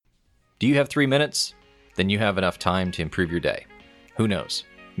Do you have 3 minutes? Then you have enough time to improve your day. Who knows?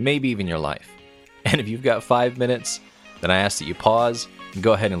 Maybe even your life. And if you've got 5 minutes, then I ask that you pause and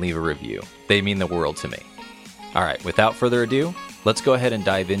go ahead and leave a review. They mean the world to me. All right, without further ado, let's go ahead and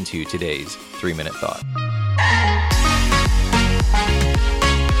dive into today's 3-minute thought.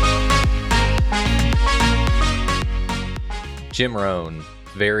 Jim Rohn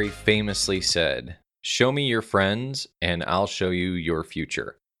very famously said, "Show me your friends and I'll show you your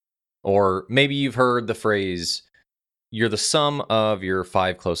future." Or maybe you've heard the phrase, "You're the sum of your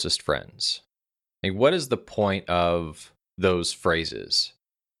 5 closest friends." Like, what is the point of those phrases?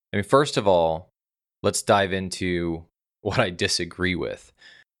 I mean, first of all, let's dive into what I disagree with.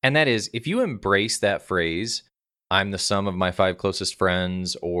 And that is, if you embrace that phrase, "I'm the sum of my 5 closest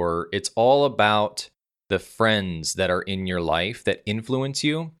friends," or it's all about the friends that are in your life that influence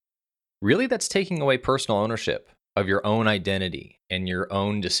you, really that's taking away personal ownership of your own identity and your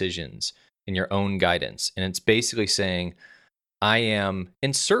own decisions and your own guidance. And it's basically saying, I am,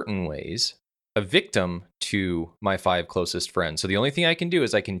 in certain ways, a victim to my 5 closest friends. So the only thing I can do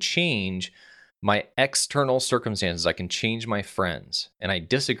is I can change my external circumstances. I can change my friends. And I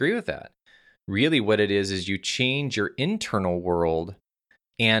disagree with that. Really what it is you change your internal world,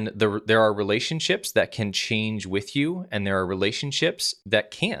 and there are relationships that can change with you, and there are relationships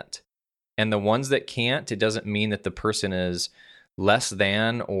that can't. And the ones that can't, it doesn't mean that the person is less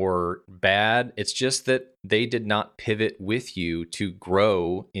than or bad. It's just that they did not pivot with you to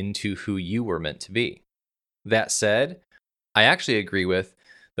grow into who you were meant to be. That said, I actually agree with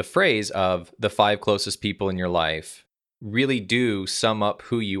the phrase of the 5 closest people in your life really do sum up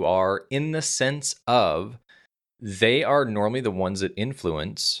who you are, in the sense of they are normally the ones that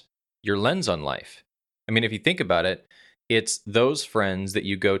influence your lens on life. I mean, if you think about it, it's those friends that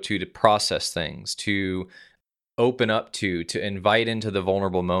you go to process things, to open up to invite into the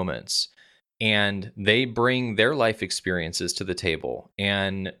vulnerable moments. And they bring their life experiences to the table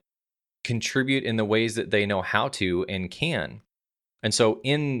and contribute in the ways that they know how to and can. And so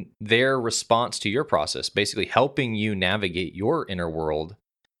in their response to your process, basically helping you navigate your inner world,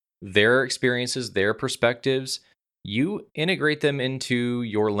 their experiences, their perspectives, you integrate them into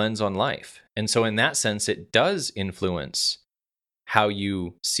your lens on life. And so in that sense, it does influence how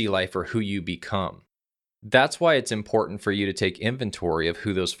you see life or who you become. That's why it's important for you to take inventory of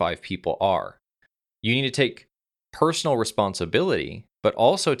who those 5 people are. You need to take personal responsibility, but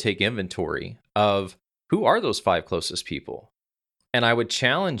also take inventory of who are those 5 closest people. And I would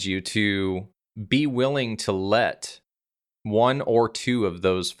challenge you to be willing to let 1 or 2 of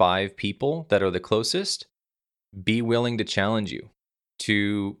those 5 people that are the closest be willing to challenge you,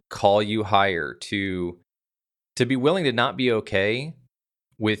 to call you higher, to be willing to not be okay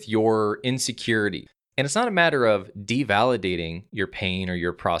with your insecurity. And it's not a matter of devalidating your pain or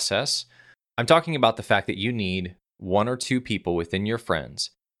your process. I'm talking about the fact that you need 1 or 2 people within your friends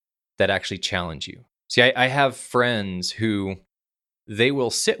that actually challenge you. See, I have friends who they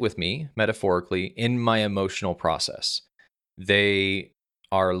will sit with me, metaphorically, in my emotional process. They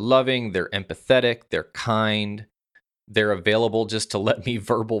are loving, they're empathetic, they're kind, they're available just to let me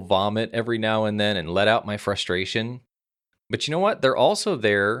verbal vomit every now and then and let out my frustration. But you know what? They're also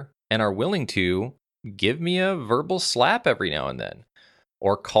there and are willing to give me a verbal slap every now and then,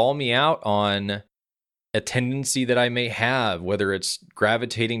 or call me out on a tendency that I may have, whether it's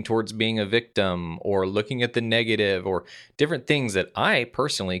gravitating towards being a victim or looking at the negative or different things that I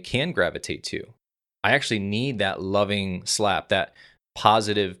personally can gravitate to. I actually need that loving slap, that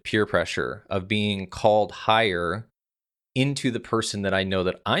positive peer pressure of being called higher into the person that I know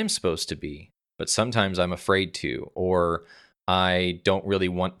that I'm supposed to be, but sometimes I'm afraid to, or I don't really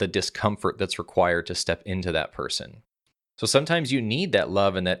want the discomfort that's required to step into that person. So sometimes you need that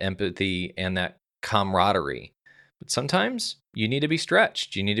love and that empathy and that camaraderie, but sometimes you need to be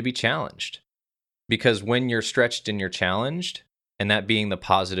stretched, you need to be challenged. Because when you're stretched and you're challenged, and that being the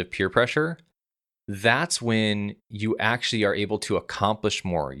positive peer pressure, that's when you actually are able to accomplish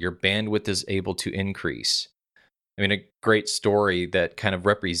more. Your bandwidth is able to increase. I mean, a great story that kind of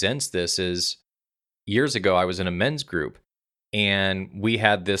represents this is years ago, I was in a men's group and we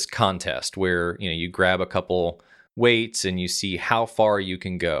had this contest where, you grab a couple weights and you see how far you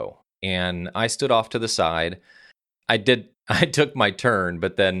can go. And I stood off to the side. I took my turn,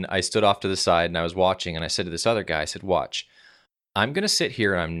 but then I stood off to the side and I was watching, and I said to this other guy, I said, "Watch, I'm going to sit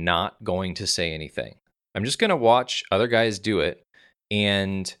here and I'm not going to say anything. I'm just going to watch other guys do it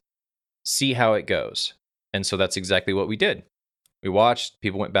and see how it goes." And so that's exactly what we did. We watched,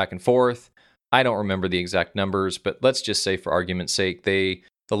 people went back and forth. I don't remember the exact numbers, but let's just say for argument's sake, the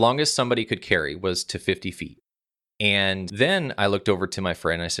longest somebody could carry was to 50 feet. And then I looked over to my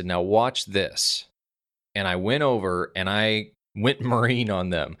friend and I said, now watch this. And I went over and I went Marine on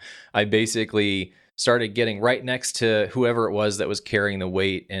them. I basically started getting right next to whoever it was that was carrying the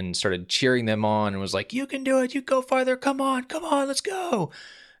weight and started cheering them on and was like, you can do it. You go farther. Come on, let's go.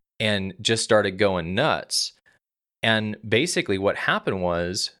 And just started going nuts. And basically what happened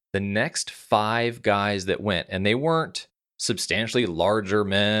was the next 5 guys that went, and they weren't substantially larger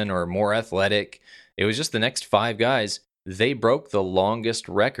men or more athletic. It was just the next 5 guys. They broke the longest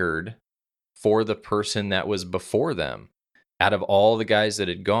record for the person that was before them out of all the guys that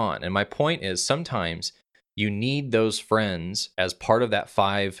had gone. And my point is sometimes you need those friends as part of that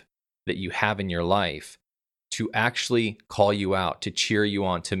 5 that you have in your life to actually call you out, to cheer you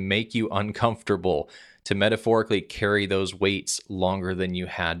on, to make you uncomfortable, to metaphorically carry those weights longer than you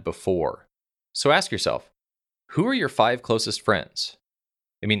had before. So ask yourself, who are your 5 closest friends?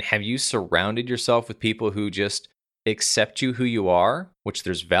 I mean, have you surrounded yourself with people who just accept you who you are, which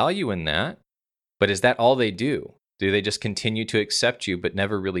there's value in that, but is that all they do? Do they just continue to accept you but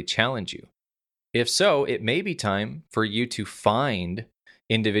never really challenge you? If so, it may be time for you to find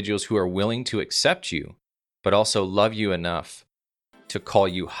individuals who are willing to accept you, but also love you enough to call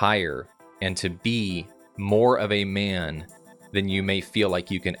you higher and to be more of a man than you may feel like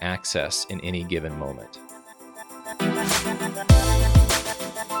you can access in any given moment.